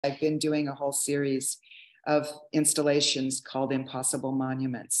I've been doing a whole series of installations called Impossible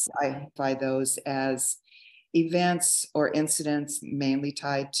Monuments. I identify those as events or incidents mainly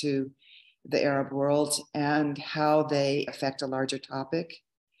tied to the Arab world and how they affect a larger topic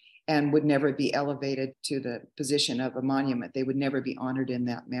and would never be elevated to the position of a monument. They would never be honored in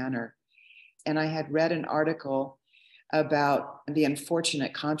that manner. And I had read an article about the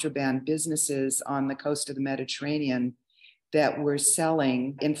unfortunate contraband businesses on the coast of the Mediterranean that were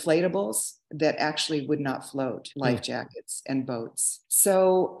selling inflatables that actually would not float, life jackets and boats.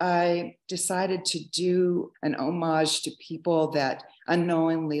 So I decided to do an homage to people that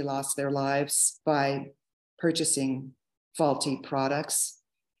unknowingly lost their lives by purchasing faulty products,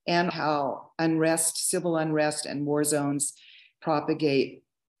 and how unrest, civil unrest, and war zones propagate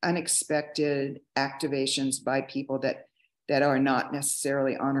unexpected activations by people that are not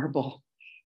necessarily honorable.